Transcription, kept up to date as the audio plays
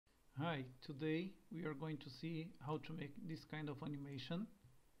Hi, today we are going to see how to make this kind of animation,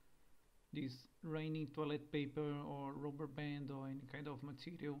 this raining toilet paper or rubber band or any kind of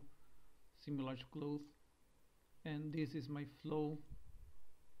material similar to cloth. And this is my flow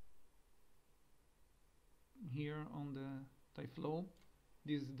here on the Tyflow.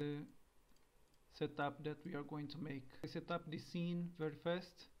 This is the setup that we are going to make. I set up the scene very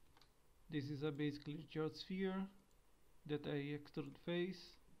fast. This is a basically geosphere that I extrude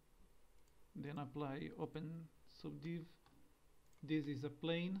face, then apply open subdiv. This is a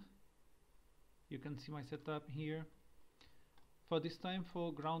plane. You can see my setup here. For this time,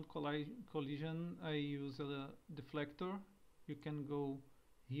 for ground collision, I use a deflector. You can go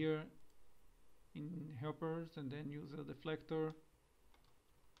here in helpers and then use a deflector.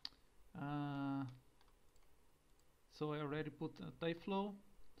 So I already put a Tyflow,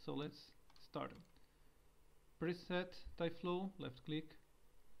 so let's start it. Preset Tyflow, left click.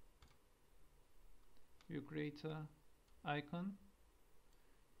 You create an icon.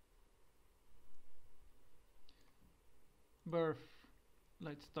 Birth,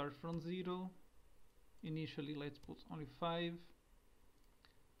 let's start from 0. Initially let's put only 5.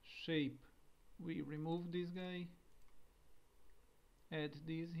 Shape, we remove this guy, add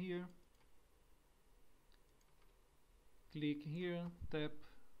this here, click here, tap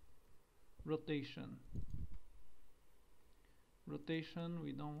rotation. Rotation,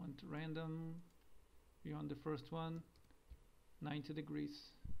 we don't want random, we want the first one, 90 degrees.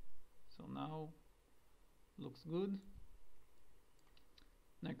 So now looks good.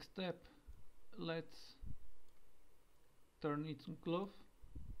 Next step, let's turn it on cloth.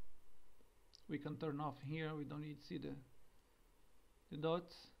 We can turn off here, we don't need to see the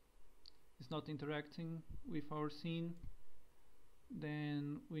dots. It's not interacting with our scene.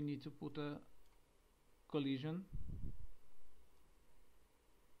 Then we need to put a collision.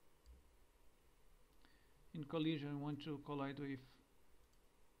 In collision, we want to collide with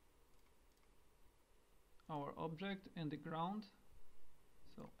our object and the ground.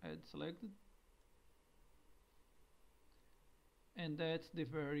 So add selected. And that's the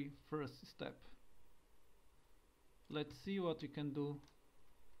very first step. Let's see what we can do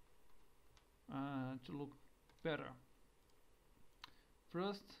to look better.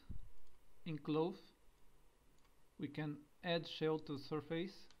 First, in cloth, we can add shell to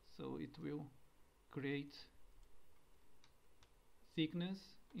surface, so it will create thickness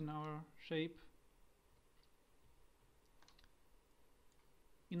in our shape.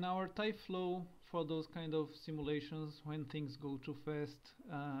 In our Tyflow, for those kind of simulations, when things go too fast,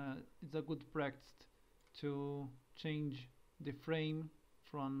 it's a good practice to change the frame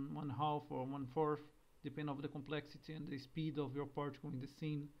from 1/2 or 1/4, depending on the complexity and the speed of your particle in the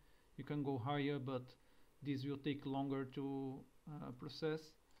scene. You can go higher, but this will take longer to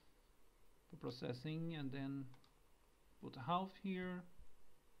processing, and then put a half here.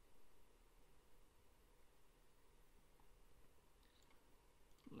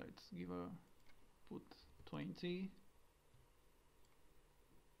 Let's put 20.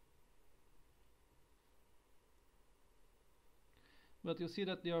 But you see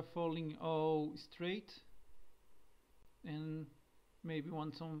that they are falling all straight, and maybe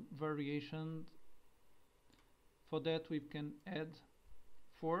want some variation. For that we can add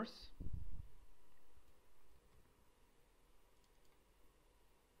force.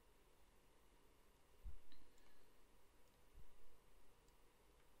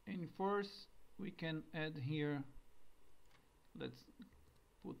 In force we can add here, let's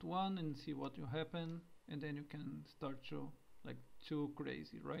put 1 and see what will happen, and then you can start to like too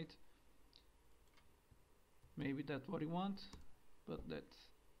crazy, right? Maybe that's what you want, but that's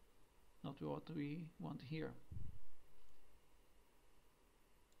not what we want here.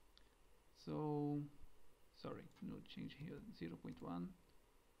 So sorry, no change here, 0.1.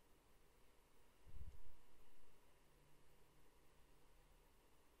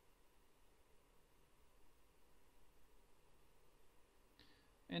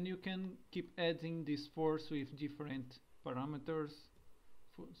 And you can keep adding this force with different parameters,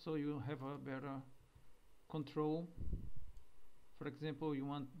 so you have a better control. For example, you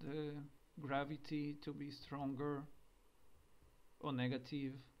want the gravity to be stronger or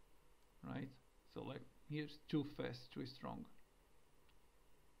negative, right? So like here's too fast, too strong.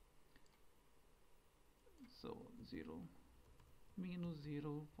 So 0 minus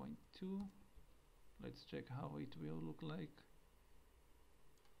 0.2. Let's check how it will look like.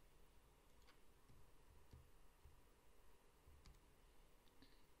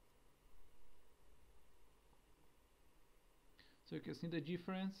 So you can see the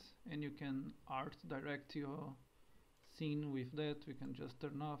difference, and you can art direct your scene with that. We can just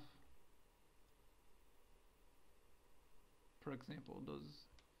turn off for example, those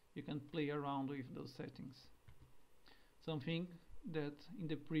you can play around with those settings. Something that in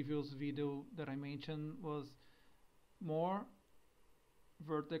the previous video that I mentioned was more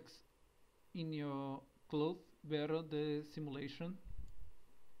vertex in your cloth, better the simulation.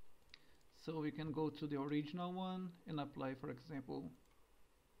 So we can go to the original one and apply, for example,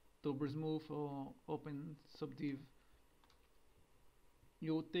 dobra smooth or open subdiv. It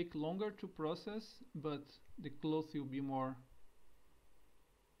will take longer to process, but the cloth will be more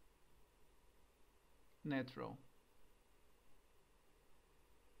natural.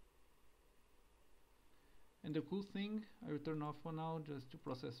 And the cool thing, I will turn off for now just to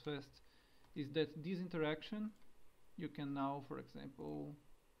process fast, is that this interaction you can now, for example,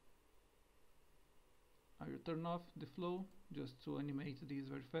 I will turn off the flow just to animate this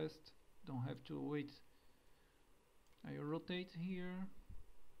very fast, don't have to wait. I will rotate here,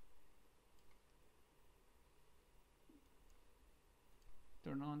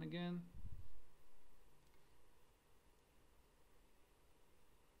 turn on again,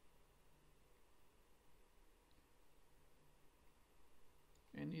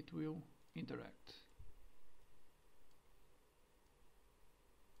 and it will interact.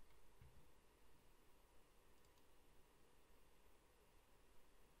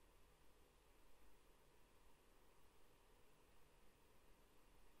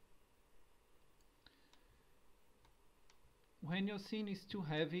 When your scene is too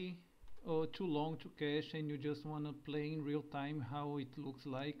heavy or too long to cache and you just want to play in real time how it looks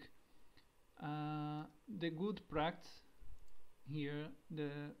like, the good practice here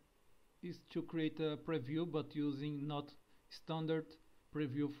is to create a preview, but using not standard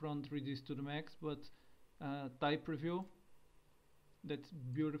preview from reduce to the max, but type preview. That's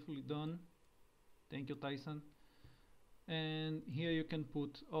beautifully done. Thank you, Tyson. And here you can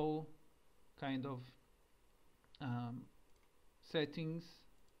put all kind of settings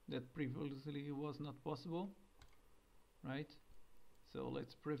that previously was not possible, right? So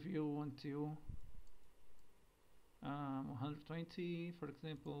let's preview until 120, for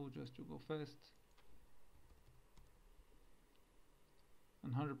example, just to go fast.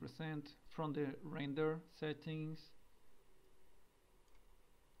 100% from the render settings.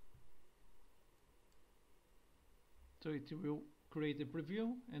 So it will create a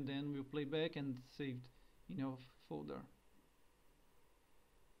preview and then we'll play back and saved in your folder.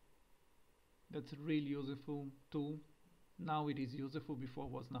 That's a really useful tool. Now it is useful, before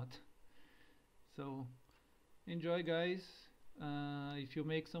was not. So enjoy, guys. If you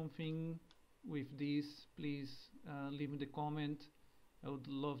make something with this, please leave me the comment. I would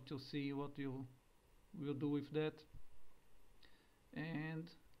love to see what you will do with that. And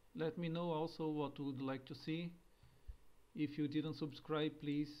let me know also what you would like to see. If you didn't subscribe,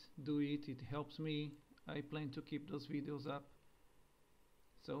 please do it. It helps me. I plan to keep those videos up.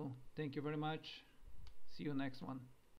 So thank you very much. See you next one.